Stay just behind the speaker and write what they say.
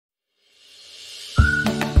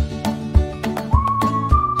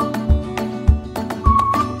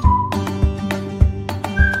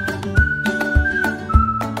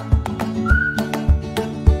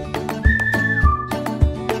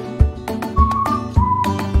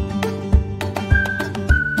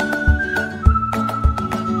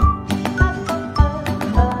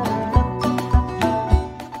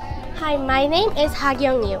My name is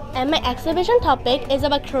Ha-Kyung Yu, and my exhibition topic is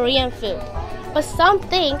about Korean food. But some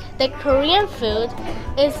think that Korean food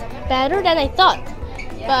is better than I thought.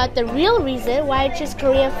 But the real reason why I choose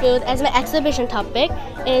Korean food as my exhibition topic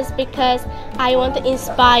is because I want to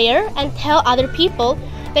inspire and tell other people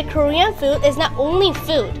that Korean food is not only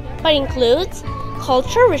food, but includes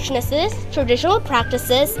cultural richnesses, traditional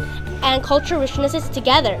practices, and cultural richnesses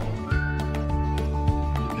together.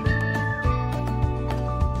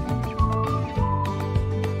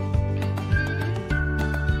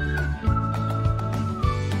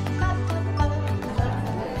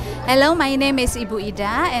 Hello, my name is Ibu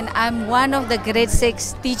Ida and I'm one of the grade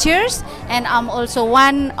 6 teachers, and I'm also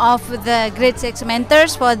one of the grade 6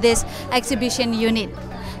 mentors for this exhibition unit.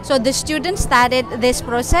 So the students started this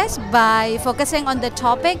process by focusing on the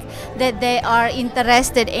topic that they are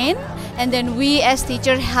interested in, and then we as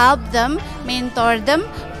teachers help them, mentor them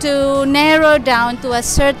to narrow down to a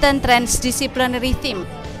certain transdisciplinary theme.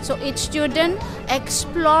 So each student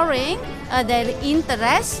exploring their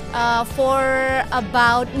interest for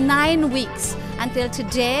about 9 weeks until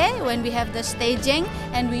today, when we have the staging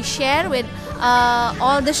and we share with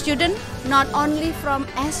all the students, not only from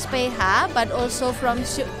SPH but also from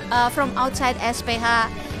outside SPH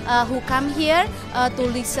who come here to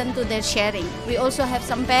listen to their sharing. We also have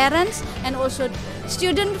some parents and also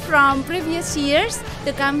students from previous years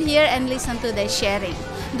to come here and listen to their sharing.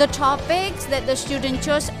 The topics that the students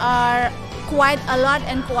chose are quite a lot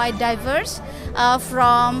and quite diverse,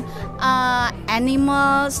 from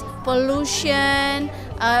animals, pollution,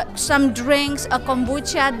 some drinks,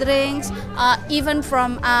 kombucha drinks, even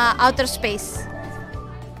from outer space.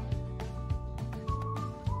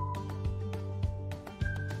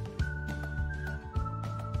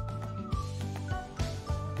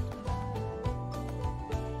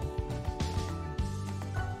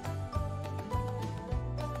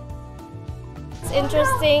 It's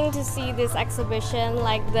interesting to see this exhibition,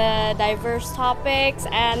 like the diverse topics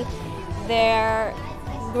and their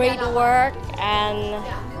great work, and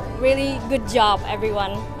really good job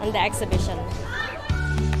everyone on the exhibition.